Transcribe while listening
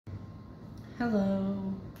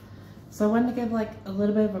Hello. So I wanted to give like a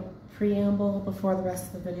little bit of a preamble before the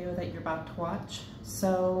rest of the video that you're about to watch.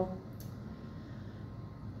 So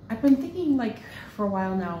I've been thinking like for a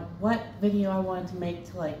while now what video I wanted to make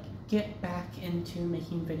to like get back into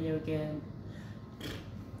making video again.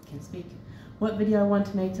 Can't speak. What video I want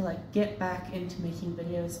to make to like get back into making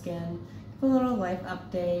videos again. Give a little life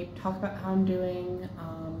update, talk about how I'm doing,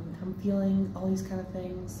 how I'm feeling, all these kind of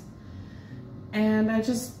things. And I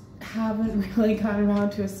just haven't really gotten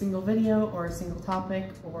around to a single video or a single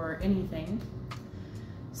topic or anything.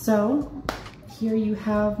 So here you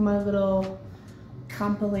have my little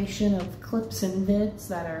compilation of clips and vids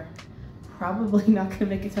that are probably not going to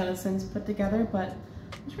make a ton of sense put together, but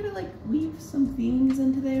I'll try to like weave some themes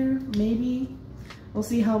into there, maybe. We'll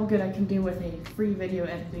see how good I can do with a free video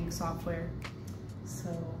editing software.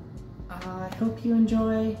 So I hope you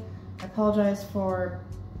enjoy. I apologize for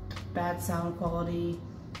bad sound quality,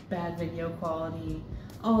 bad video quality,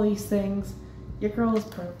 all these things. Your girl is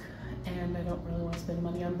broke and I don't really want to spend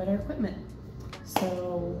money on better equipment.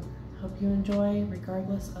 So hope you enjoy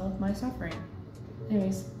regardless of my suffering.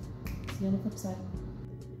 Anyways, see you on the flip side.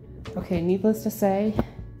 Okay, needless to say,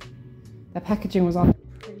 the packaging was on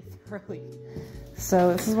pretty thoroughly.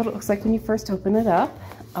 So this is what it looks like when you first open it up.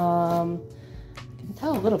 You can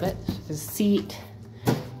tell a little bit. There's a seat,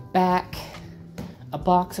 back, a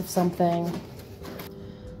box of something.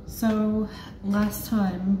 So last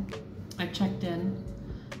time I checked in,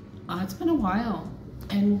 it's been a while.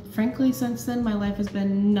 And frankly, since then, my life has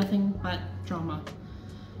been nothing but drama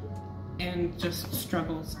and just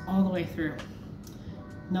struggles all the way through.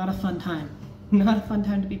 Not a fun time. Not a fun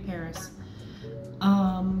time to be Paris.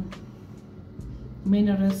 You may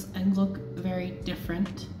notice I look very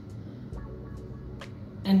different.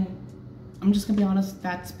 And I'm just gonna be honest,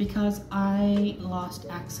 that's because I lost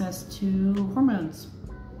access to hormones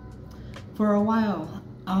for a while.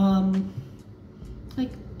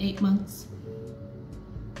 Like 8 months.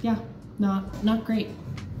 Yeah, not great.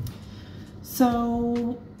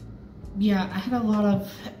 So yeah, I had a lot of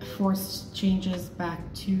forced changes back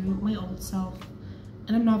to my old self,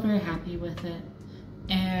 and I'm not very happy with it.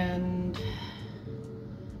 And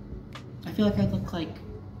I feel like I look like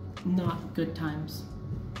not good times.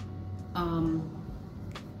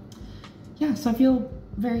 Yeah, so I feel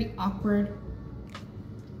very awkward,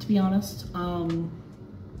 to be honest.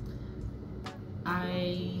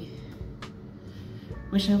 I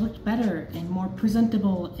wish I looked better and more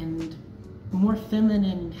presentable and more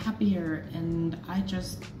feminine, happier, and I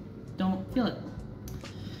just don't feel it.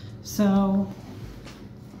 So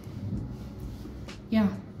yeah,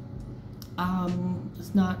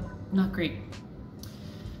 it's not great.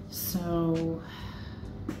 So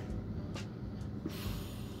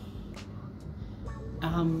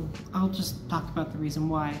I'll just talk about the reason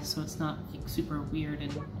why, so it's not like super weird.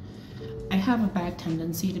 And I have a bad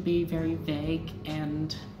tendency to be very vague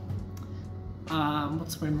and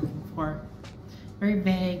what's the word I'm looking for? Very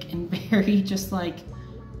vague and very just like,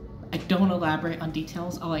 I don't elaborate on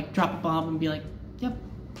details. I'll like drop a bomb and be like, yep,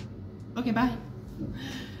 okay, bye.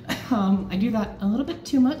 I do that a little bit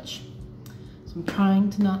too much, so I'm trying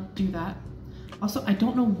to not do that. Also, I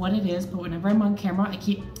don't know what it is, but whenever I'm on camera,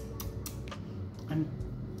 I'm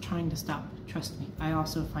trying to stop, trust me. I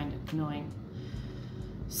also find it annoying.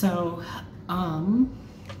 So,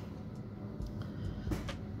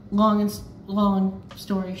 long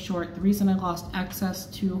story short, the reason I lost access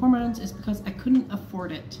to hormones is because I couldn't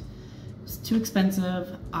afford it. It was too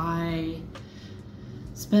expensive. I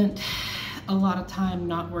spent a lot of time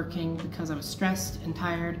not working because I was stressed and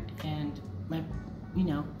tired, and my,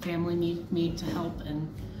 family needed me to help,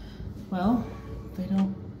 and well, they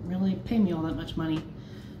don't really pay me all that much money,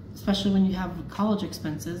 especially when you have college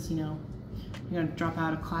expenses. You're going to drop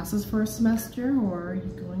out of classes for a semester, or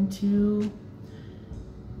you're going to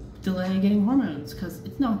delay getting hormones because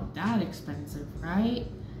it's not that expensive, right?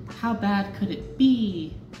 How bad could it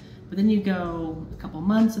be? But then you go a couple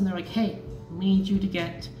months and they're like, hey, we need you to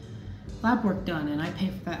get lab work done, and I pay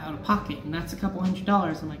for that out of pocket, and that's a couple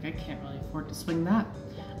 $100s. I'm like, I can't really afford to swing that.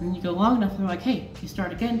 And then you go long enough, they're like, hey, if you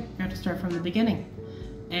start again, you have to start from the beginning,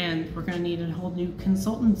 and we're going to need a whole new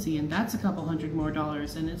consultancy, and that's a couple $100 more,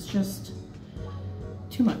 and it's just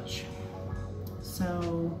too much.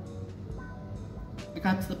 So I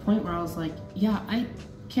got to the point where I was like, yeah, I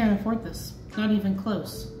can't afford this, not even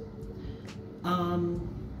close.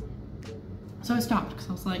 So I stopped because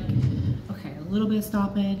I was like, okay, a little bit of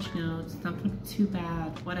stoppage, it's not too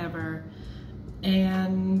bad, whatever.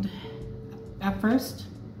 And at first,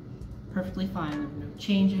 perfectly fine. There were no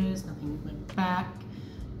changes, nothing went back.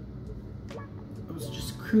 I was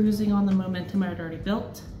just cruising on the momentum I had already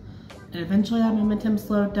built. And eventually that momentum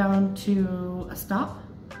slowed down to a stop,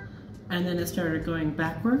 and then it started going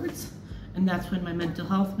backwards, and that's when my mental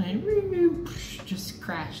health just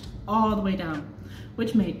crashed all the way down,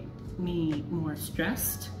 which made me more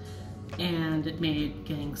stressed, and it made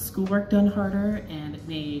getting schoolwork done harder, and it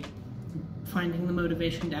made finding the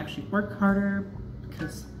motivation to actually work harder,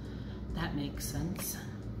 because that makes sense.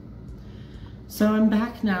 So I'm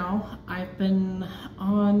back now. I've been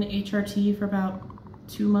on HRT for about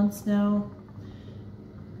 2 months now.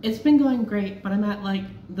 It's been going great, but I'm at like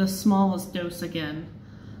the smallest dose again,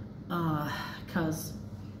 because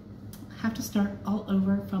I have to start all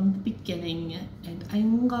over from the beginning, and I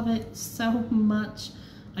love it so much.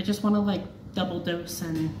 I just want to like double dose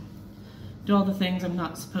and do all the things I'm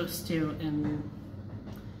not supposed to, and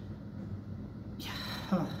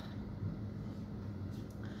yeah.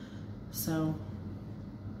 So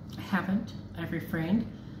I haven't. I've refrained.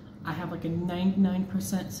 I have like a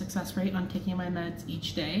 99% success rate on taking my meds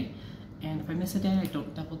each day, and if I miss a day, I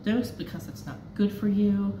don't double dose because it's not good for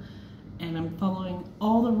you, and I'm following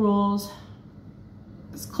all the rules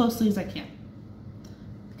as closely as I can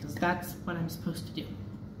because that's what I'm supposed to do.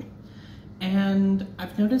 And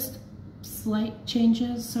I've noticed slight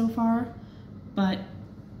changes so far, but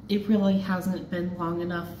it really hasn't been long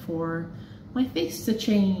enough for my face to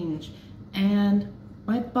change and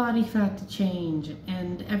my body fat to change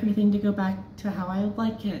and everything to go back to how I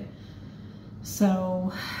like it.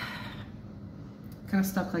 So kind of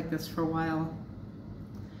stuck like this for a while.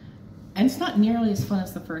 And it's not nearly as fun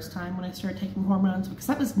as the first time when I started taking hormones, because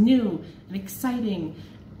that was new and exciting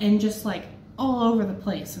and just like all over the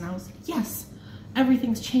place. And I was like, yes,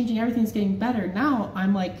 everything's changing, everything's getting better. Now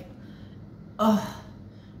I'm like, ugh,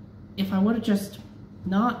 if I would have just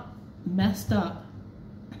not messed up,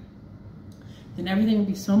 then everything would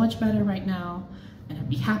be so much better right now, and I'd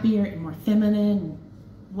be happier and more feminine and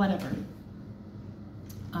whatever.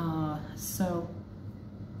 So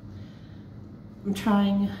I'm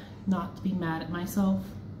trying not to be mad at myself.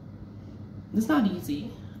 It's not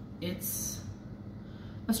easy. It's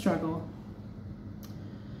a struggle.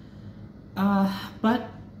 But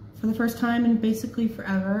for the first time in basically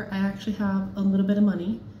forever, I actually have a little bit of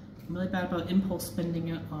money. I'm really bad about impulse spending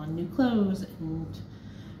it on new clothes and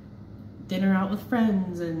dinner out with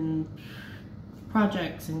friends and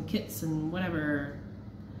projects and kits and whatever.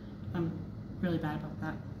 I'm really bad about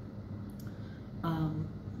that. I'm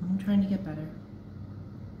trying to get better.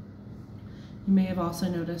 You may have also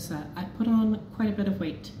noticed that I put on quite a bit of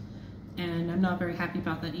weight, and I'm not very happy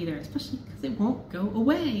about that either, especially because it won't go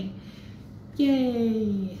away.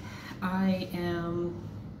 Yay! I am,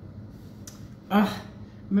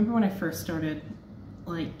 remember when I first started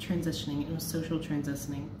like transitioning, it was social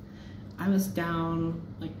transitioning. I was down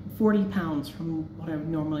like 40 pounds from what I would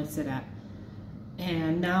normally sit at.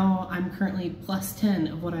 And now I'm currently plus 10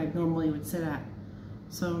 of what I normally would sit at.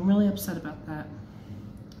 So I'm really upset about that.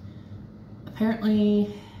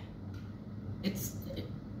 Apparently,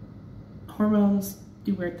 hormones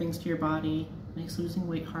do weird things to your body. Makes losing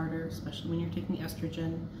weight harder, especially when you're taking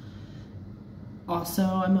estrogen. Also,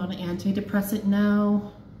 I'm on an antidepressant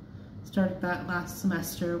now. Started that last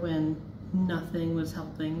semester when nothing was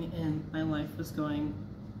helping and my life was going,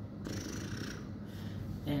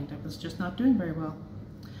 and I was just not doing very well.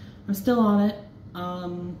 I'm still on it,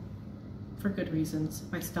 for good reasons.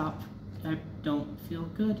 If I stop, I don't feel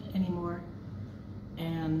good anymore.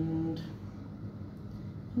 And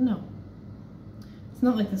no, it's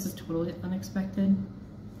not like this is totally unexpected.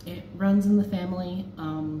 It runs in the family.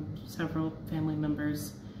 Several family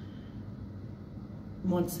members,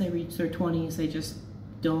 once they reach their 20s, they just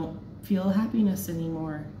don't feel happiness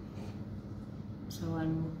anymore. So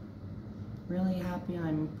I'm really happy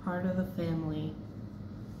I'm part of the family.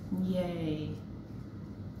 Yay.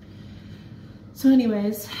 So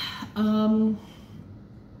anyways, been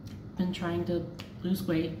trying to lose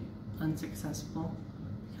weight, unsuccessful,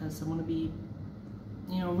 because I want to be,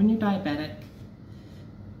 you know, when you're diabetic,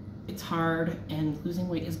 it's hard, and losing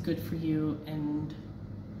weight is good for you, and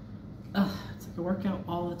it's like a workout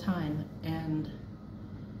all the time, and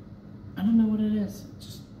I don't know what it is. It's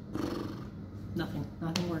just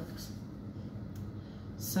nothing works.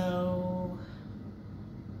 So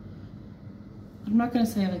I'm not gonna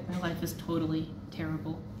say like my life is totally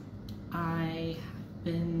terrible. I have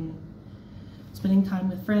been spending time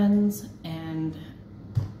with friends and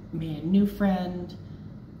made a new friend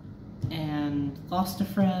and lost a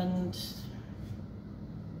friend.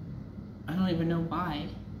 I don't even know why.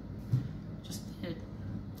 Just did.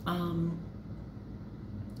 I've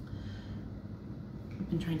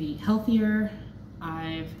been trying to eat healthier.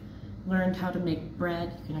 I've learned how to make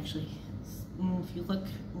bread. You can actually if you look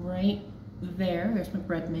right there, there's my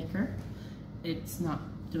bread maker. It's not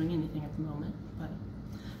doing anything at the moment, but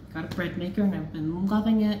I got a bread maker and I've been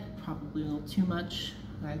loving it, probably a little too much.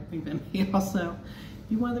 I think that may also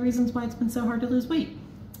be one of the reasons why it's been so hard to lose weight.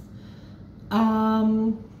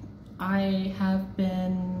 I have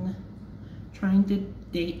been trying to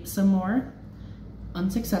date some more,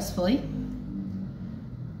 unsuccessfully.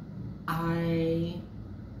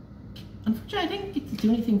 Unfortunately, I didn't get to do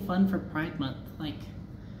anything fun for Pride Month. Like,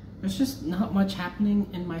 there's just not much happening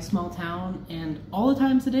in my small town, and all the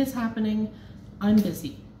times it is happening, I'm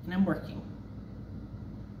busy and I'm working.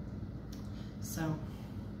 So,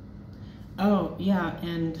 oh yeah,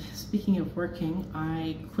 and speaking of working,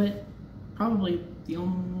 I quit probably the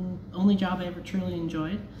only job I ever truly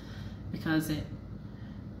enjoyed, because it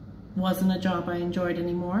wasn't a job I enjoyed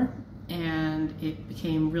anymore, and it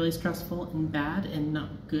became really stressful and bad and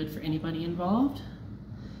not good for anybody involved.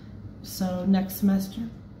 So next semester,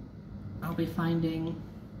 I'll be finding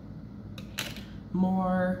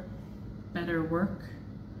more, better work.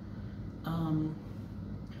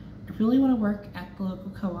 I really want to work at the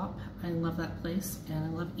local co-op. I love that place and I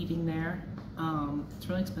love eating there. It's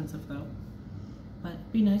really expensive though, but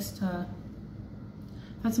it'd be nice to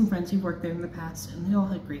have some friends who've worked there in the past, and they all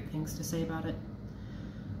had great things to say about it.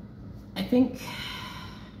 I think,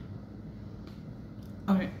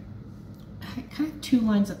 okay, I kind of 2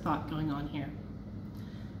 lines of thought going on here.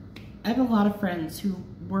 I have a lot of friends who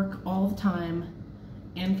work all the time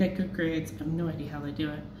and get good grades. I have no idea how they do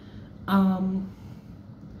it.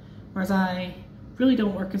 Whereas I really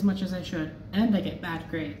don't work as much as I should, and I get bad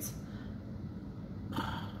grades.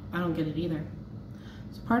 I don't get it either.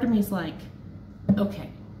 So part of me is like, okay,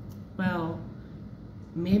 well,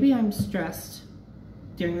 maybe I'm stressed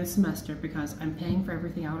during the semester because I'm paying for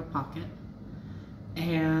everything out of pocket,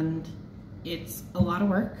 and it's a lot of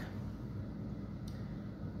work,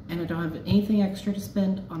 and I don't have anything extra to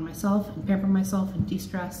spend on myself and pamper myself and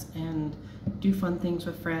de-stress and do fun things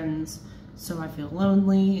with friends, so I feel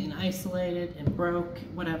lonely and isolated and broke,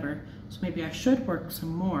 whatever. So maybe I should work some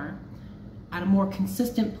more at a more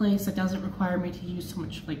consistent place that doesn't require me to use so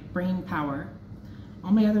much like brain power.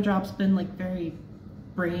 All my other jobs have been like very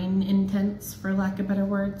brain intense, for lack of better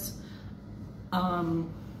words.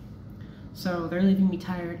 So they're leaving me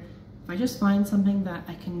tired. If I just find something that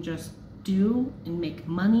I can just do and make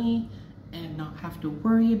money and not have to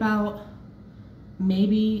worry about,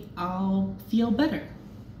 maybe I'll feel better.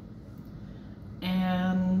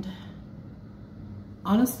 And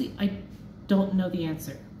honestly, I don't know the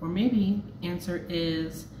answer. Or maybe the answer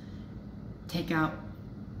is take out,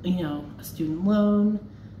 you know, a student loan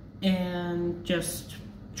and just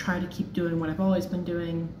try to keep doing what I've always been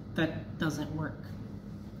doing. That doesn't work.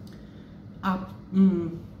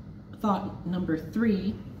 Thought number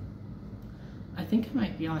 3, I think I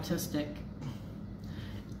might be autistic.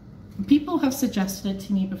 People have suggested it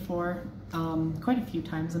to me before, quite a few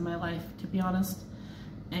times in my life, to be honest,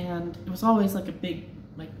 and it was always like a big,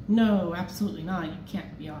 like, no, absolutely not, you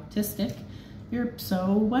can't be autistic, you're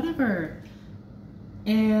so whatever.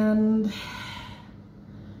 And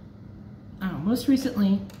I don't know, most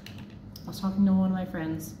recently I was talking to one of my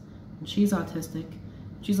friends, and she's autistic.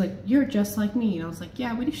 She's like, you're just like me. And I was like,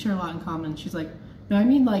 yeah, we do share a lot in common. She's like, no, I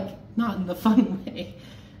mean like not in the fun way.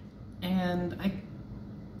 And I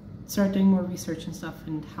started doing more research and stuff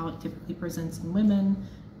and how it typically presents in women,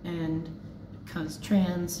 and because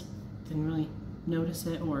trans, didn't really notice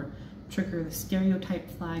it or trigger the stereotype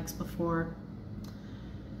flags before.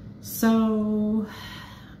 So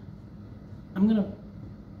I'm gonna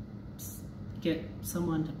get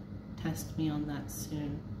someone to test me on that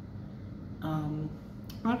soon.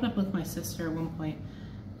 Brought it up with my sister at one point,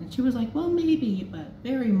 and she was like, well, maybe, but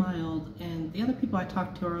very mild. And the other people I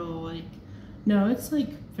talked to are all like, no, it's like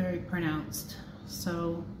very pronounced.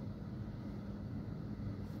 So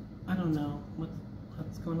I don't know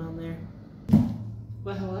what's going on there.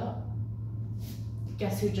 Well, hello.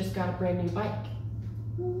 Guess who just got a brand new bike?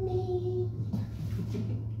 Me.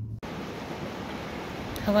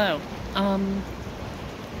 Hello. I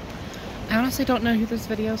honestly don't know who this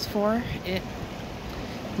video's for. It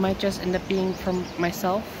might just end up being from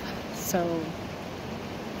myself. So,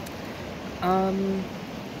 I'm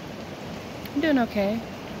doing okay.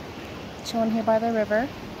 Chilling here by the river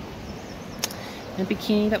in a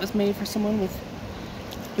bikini that was made for someone with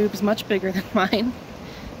boobs much bigger than mine.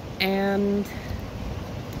 And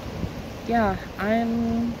yeah,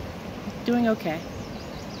 I'm doing okay.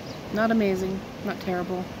 Not amazing, not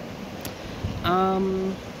terrible.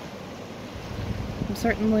 I'm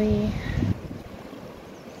certainly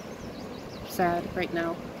sad right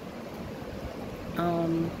now.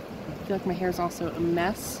 feel like my hair is also a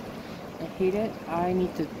mess. I hate it. I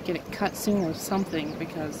need to get it cut soon or something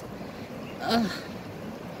because, ugh.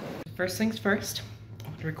 First things first, I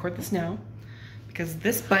want to record this now because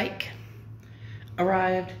this bike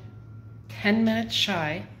arrived 10 minutes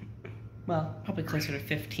shy, well, probably closer to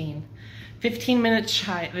 15. 15 minutes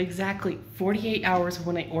shy of exactly 48 hours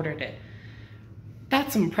when I ordered it.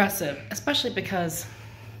 That's impressive, especially because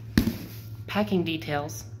packing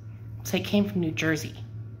details say it came from New Jersey.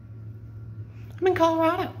 I'm in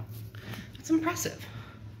Colorado. That's impressive.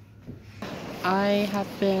 I have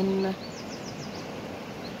been,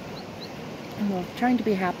 trying to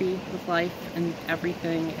be happy with life and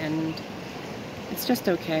everything, and it's just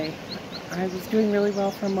okay. I was doing really well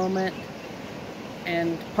for a moment,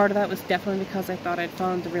 and part of that was definitely because I thought I'd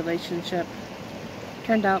found the relationship.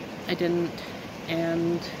 Turned out I didn't,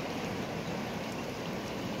 and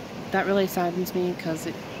that really saddens me because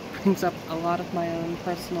it brings up a lot of my own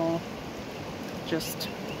personal just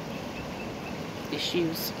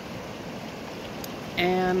issues.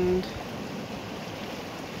 And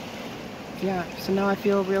yeah, so now I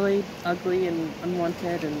feel really ugly and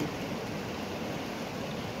unwanted, and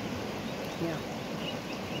yeah.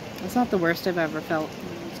 It's not the worst I've ever felt,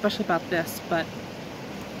 especially about this, but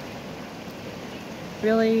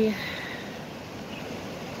really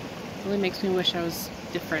makes me wish I was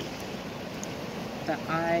different. That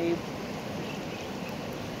I...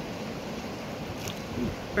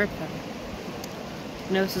 bird feather.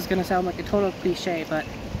 I know this is gonna sound like a total cliche, but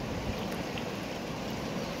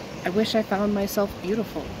I wish I found myself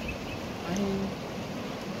beautiful.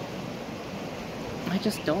 I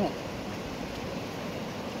just don't.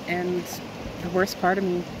 And the worst part of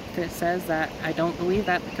me that says that I don't believe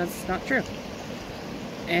that because it's not true.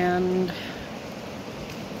 And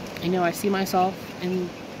I see myself in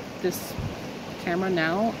this camera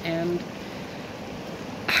now, and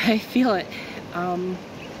I feel it.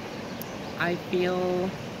 I feel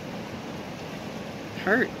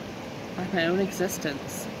hurt by my own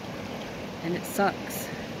existence, and it sucks.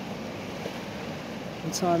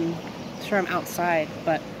 And so I'm sure I'm outside,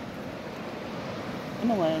 but I'm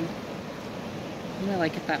alone, and I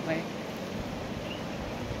like it that way.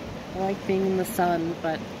 I like being in the sun,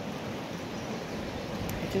 but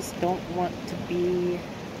I just don't want to be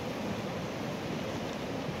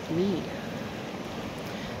me.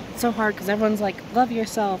 It's so hard because everyone's like, love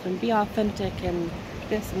yourself and be authentic and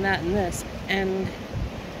this and that and this, and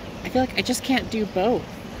I feel like I just can't do both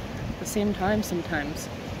at the same time sometimes.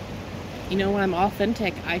 When I'm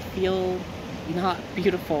authentic, I feel not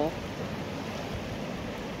beautiful.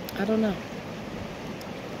 I don't know.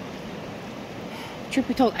 Truth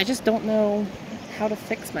be told, I just don't know how to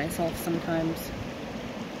fix myself sometimes.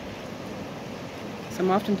 So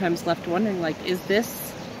I'm oftentimes left wondering, like, is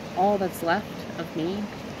this all that's left of me?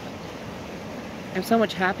 I'm so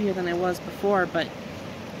much happier than I was before, but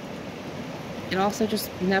it also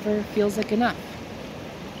just never feels like enough.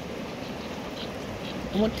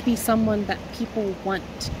 I want to be someone that people want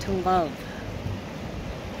to love.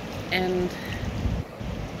 And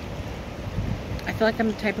I feel like I'm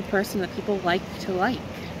the type of person that people like to like.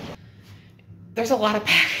 There's a lot of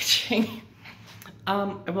packaging.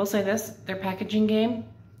 I will say this, their packaging game,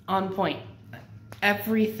 on point.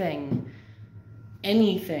 Everything,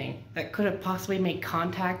 anything that could have possibly made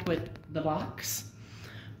contact with the box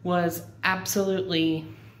was absolutely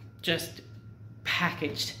just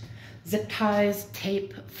packaged. Zip ties,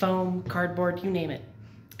 tape, foam, cardboard, you name it.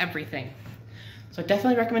 Everything. So I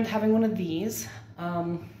definitely recommend having one of these.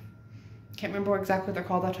 Can't remember exactly what they're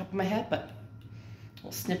called off the top of my head, but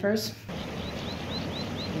little snippers.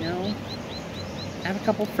 I have a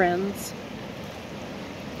couple friends.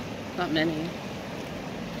 Not many.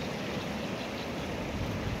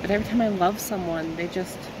 But every time I love someone, they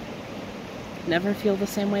just never feel the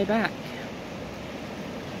same way back.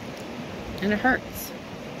 And it hurts.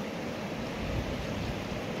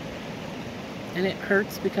 And it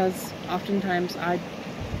hurts because oftentimes I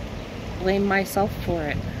blame myself for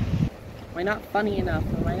it. Am I not funny enough?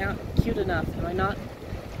 Am I not cute enough? Am I not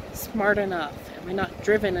smart enough? Am I not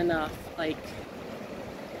driven enough? Like,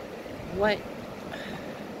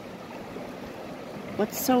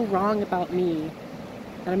 what's so wrong about me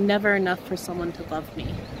that I'm never enough for someone to love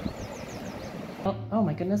me? Oh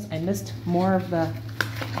my goodness, I missed more of the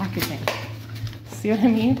packaging. See what I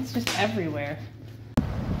mean? It's just everywhere.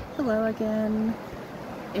 Hello again.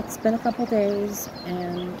 It's been a couple days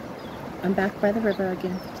and I'm back by the river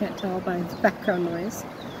again, if you can't tell by the background noise.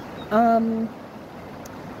 Got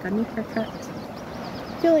a new haircut.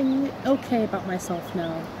 Feeling okay about myself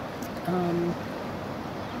now.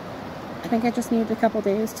 I think I just needed a couple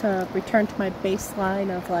days to return to my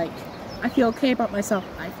baseline of like I feel okay about myself.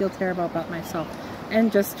 I feel terrible about myself.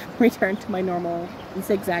 And just return to my normal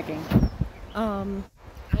zigzagging. I'm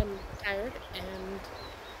tired and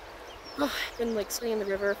I've been like swimming in the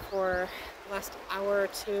river for the last hour or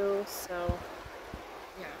two, so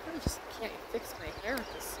yeah, I really just can't fix my hair.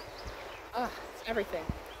 It's everything.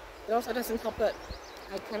 It also doesn't help that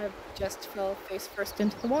I kind of just fell face first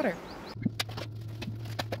into the water.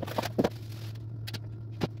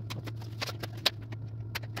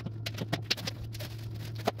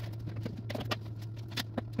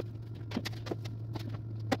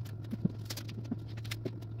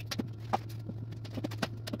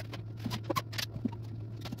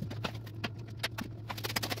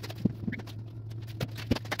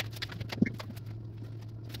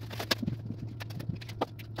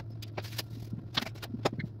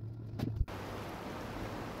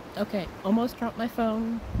 Okay, almost dropped my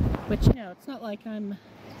phone, which, you know, it's not like I'm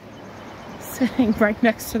sitting right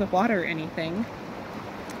next to the water or anything,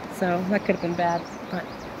 so that could have been bad, but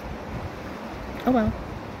oh well.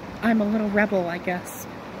 I'm a little rebel, I guess.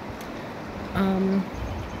 I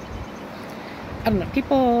don't know,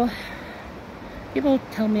 people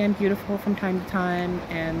tell me I'm beautiful from time to time,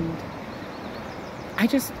 and I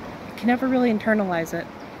just can never really internalize it.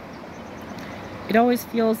 It always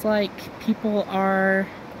feels like people are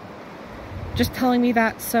just telling me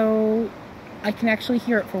that so I can actually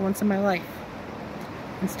hear it for once in my life,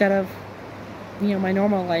 instead of, you know, my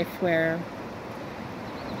normal life where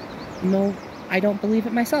no, I don't believe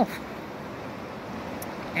it myself.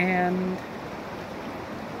 And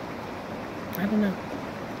I don't know.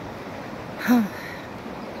 I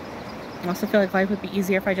also feel like life would be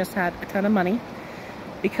easier if I just had a ton of money,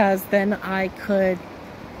 because then I could,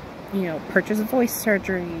 you know, purchase voice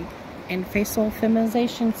surgery and facial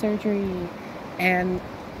feminization surgery and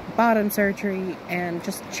bottom surgery and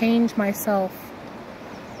just change myself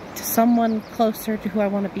to someone closer to who I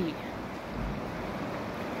want to be.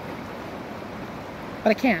 But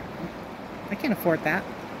I can't. I can't afford that.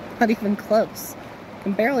 Not even close. I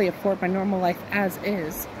can barely afford my normal life as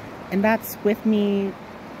is. And that's with me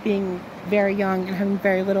being very young and having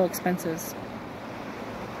very little expenses.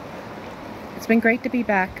 It's been great to be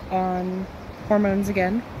back on hormones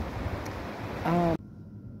again. I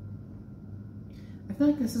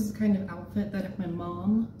feel like this is the kind of outfit that if my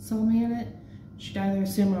mom saw me in it, she'd either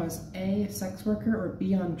assume I was A, a sex worker, or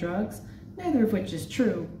B, on drugs, neither of which is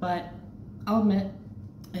true, but I'll admit,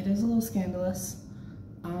 it is a little scandalous.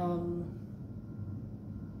 I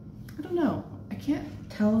don't know. I can't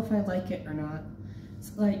tell if I like it or not.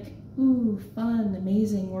 It's like, ooh, fun,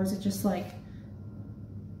 amazing, or is it just like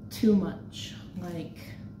too much? Like,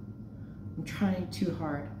 I'm trying too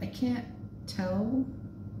hard. I can't tell.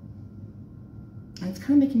 And it's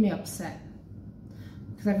kind of making me upset.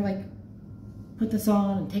 Because I've like put this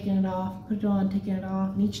on and taken it off, put it on, taken it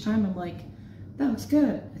off, and each time I'm like, that looks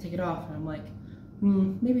good. I take it off and I'm like,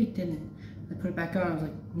 maybe it didn't. I put it back on, I was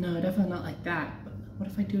like, no, definitely not like that. But what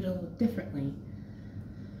if I do it a little differently?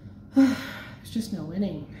 There's just no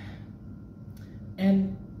winning.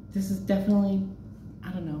 And this is definitely,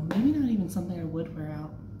 I don't know, maybe not even something I would wear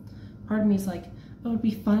out. Part of me is like, oh, it would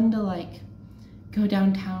be fun to like go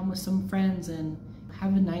downtown with some friends and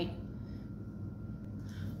have a night.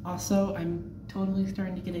 Also, I'm totally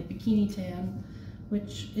starting to get a bikini tan,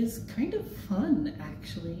 which is kind of fun,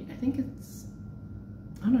 actually. I think it's,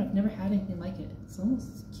 I don't know, I've never had anything like it. It's almost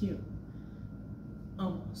cute.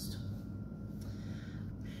 Almost.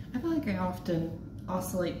 I feel like I often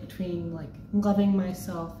oscillate between like loving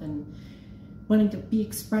myself and wanting to be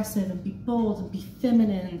expressive and be bold and be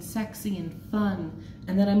feminine and sexy and fun,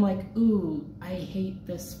 and then I'm like, ooh, I hate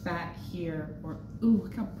this fat here, or ooh,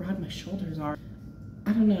 look how broad my shoulders are.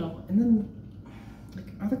 I don't know. And then like,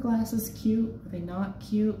 are the glasses cute? Are they not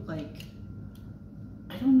cute? Like,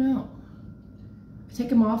 I don't know. I take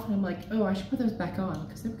them off and I'm like, oh, I should put those back on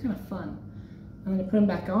because they were kind of fun. And then I put them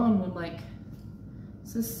back on and I'm like,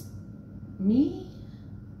 is this me?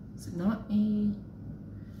 Is it not me?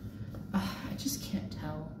 I just can't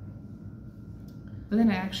tell. But then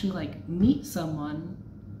I actually like meet someone,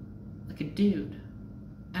 like a dude,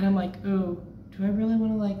 and I'm like, oh, do I really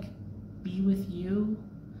want to like be with you?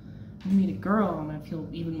 And meet a girl and I feel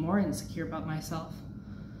even more insecure about myself.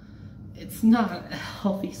 It's not a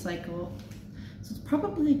healthy cycle. So it's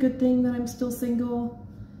probably a good thing that I'm still single,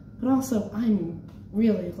 but also I'm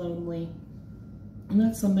really lonely. And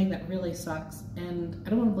that's something that really sucks. And I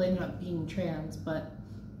don't want to blame it on being trans, but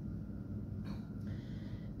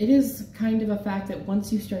it is kind of a fact that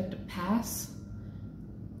once you start to pass,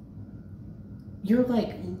 your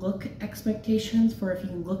like look expectations for if you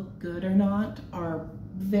look good or not are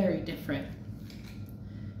very different.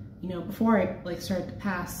 you know, before I like started to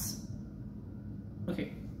pass,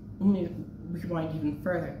 okay, let me rewind even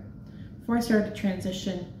further. Before I started to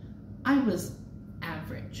transition, I was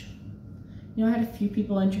average. You know, I had a few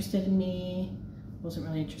people interested in me, wasn't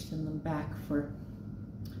really interested in them back for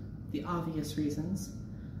the obvious reasons.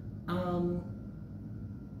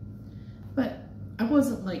 But I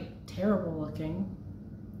wasn't like terrible looking.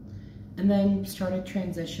 And then started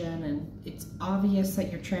transition, and it's obvious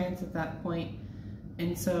that you're trans at that point.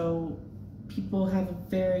 And so people have a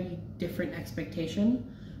very different expectation.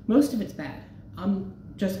 Most of it's bad. I'm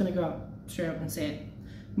just gonna go out straight up and say it.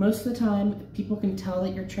 Most of the time, if people can tell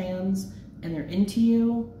that you're trans and they're into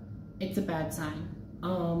you, it's a bad sign.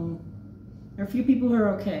 There are a few people who are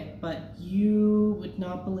okay, but you would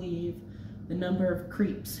not believe the number of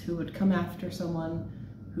creeps who would come after someone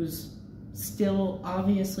who's still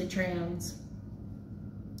obviously trans.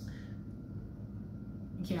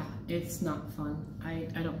 Yeah, it's not fun. I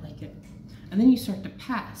don't like it. And then you start to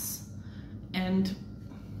pass, and see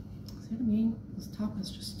what I mean? This top is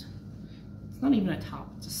just, it's not even a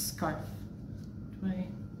top, it's a scarf. Do I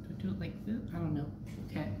do it like this? I don't know.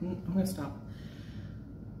 Okay, I'm gonna stop.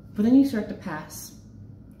 But then you start to pass,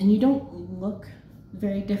 and you don't look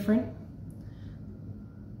very different,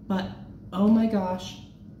 but oh my gosh,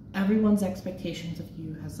 everyone's expectations of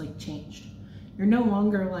you has like changed. You're no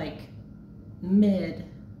longer like mid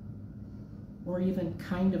or even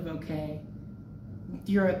kind of okay.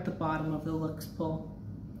 You're at the bottom of the looks pool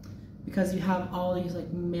because you have all these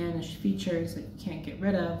like mannish features that you can't get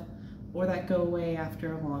rid of or that go away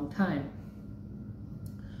after a long time,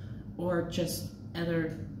 or just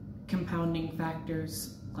other compounding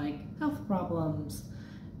factors like health problems,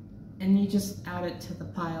 and you just add it to the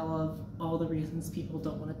pile of all the reasons people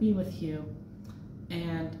don't want to be with you,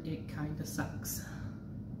 and it kind of sucks.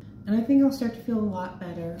 And I think I'll start to feel a lot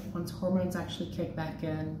better once hormones actually kick back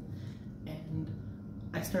in and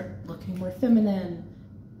I start looking more feminine,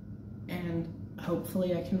 and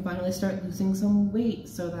hopefully I can finally start losing some weight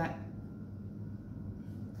so that,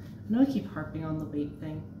 I know I keep harping on the weight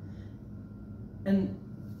thing, and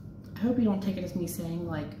I hope you don't take it as me saying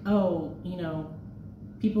like, oh, you know,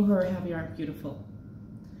 people who are heavy aren't beautiful.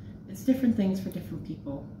 It's different things for different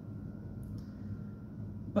people.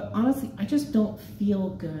 But honestly, I just don't feel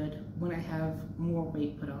good when I have more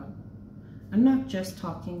weight put on. I'm not just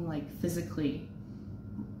talking like physically.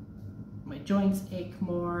 My joints ache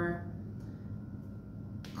more,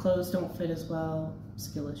 clothes don't fit as well,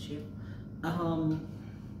 skill issue.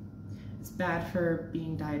 It's bad for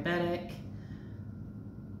being diabetic.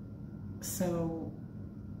 So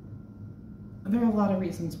there are a lot of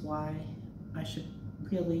reasons why I should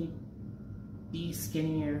really be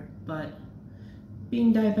skinnier, but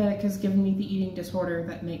being diabetic has given me the eating disorder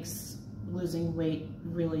that makes losing weight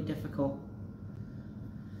really difficult.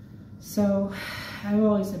 So I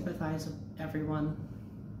always empathize with everyone.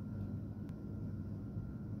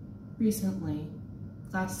 Recently,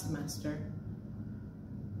 last semester,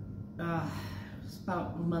 it was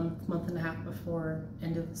about a month and a half before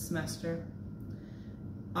end of the semester,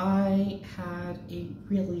 I had a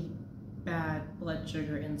really bad blood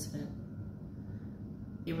sugar incident.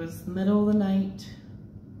 It was the middle of the night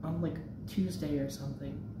on like Tuesday or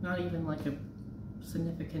something, not even like a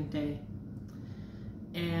significant day.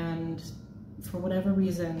 And for whatever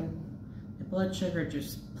reason, the blood sugar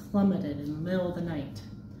just plummeted in the middle of the night.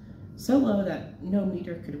 So low that no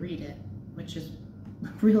meter could read it, which is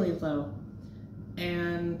really low.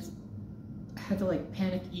 And I had to like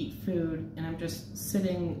panic eat food, and I'm just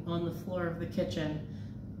sitting on the floor of the kitchen,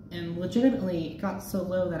 and legitimately it got so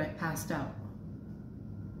low that I passed out.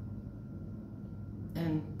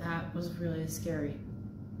 And that was really scary.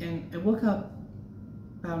 And I woke up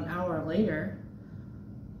about an hour later,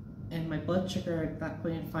 and my blood sugar at that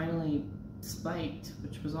point had finally spiked,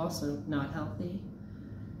 which was also not healthy.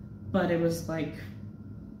 But it was like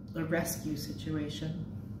a rescue situation.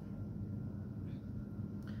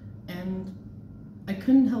 And I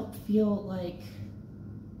couldn't help feel like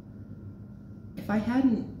if I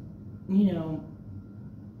hadn't, you know,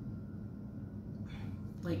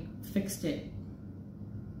 like fixed it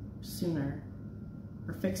sooner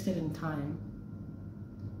or fixed it in time,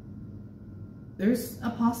 there's a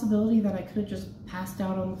possibility that I could have just passed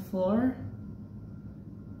out on the floor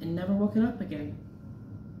and never woken up again.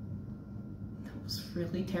 That was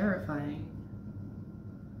really terrifying.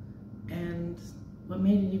 And what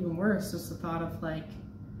made it even worse is the thought of like,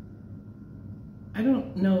 I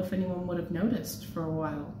don't know if anyone would have noticed for a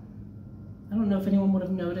while. I don't know if anyone would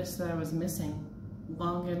have noticed that I was missing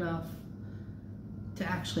long enough to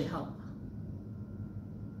actually help.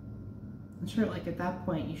 I'm sure like at that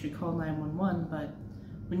point you should call 911, but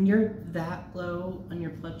When you're that low on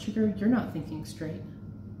your blood sugar, you're not thinking straight.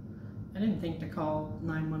 I didn't think to call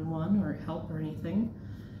 911 or help or anything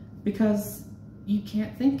because you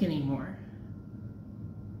can't think anymore.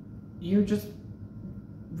 You're just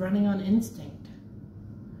running on instinct.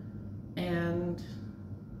 And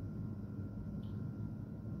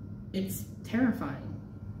it's terrifying.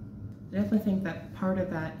 I definitely think that part of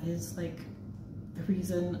that is like the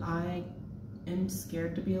reason I am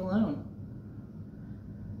scared to be alone.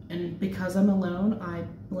 And because I'm alone, I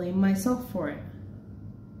blame myself for it.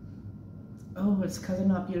 Oh, it's because I'm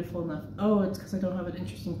not beautiful enough. Oh, it's because I don't have an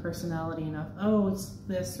interesting personality enough. Oh, it's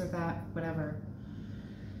this or that, whatever.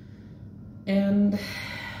 And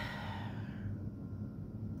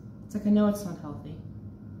it's like, I know it's not healthy.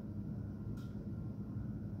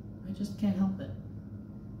 I just can't help it.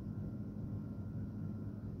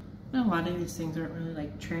 And a lot of these things aren't really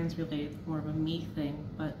like trans related, more of a me thing,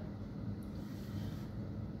 but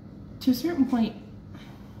to a certain point,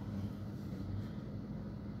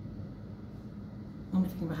 let me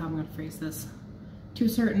think about how I'm going to phrase this. To a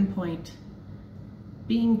certain point,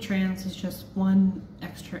 being trans is just one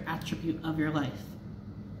extra attribute of your life.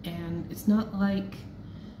 And it's not like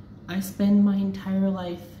I spend my entire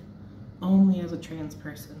life only as a trans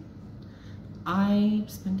person. I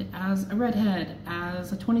spend it as a redhead,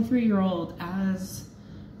 as a 23-year-old, as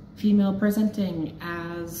female presenting,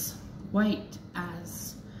 as white,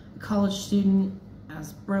 as a college student,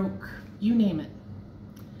 as broke, you name it.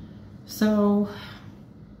 So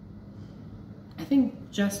I think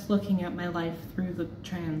just looking at my life through the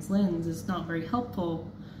trans lens is not very helpful,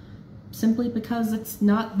 simply because it's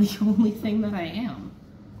not the only thing that I am.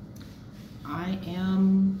 I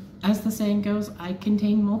am, as the saying goes, I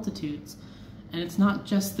contain multitudes. And it's not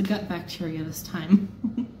just the gut bacteria this time.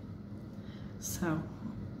 So,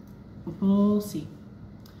 we'll see.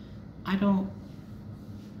 I don't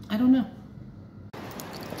know.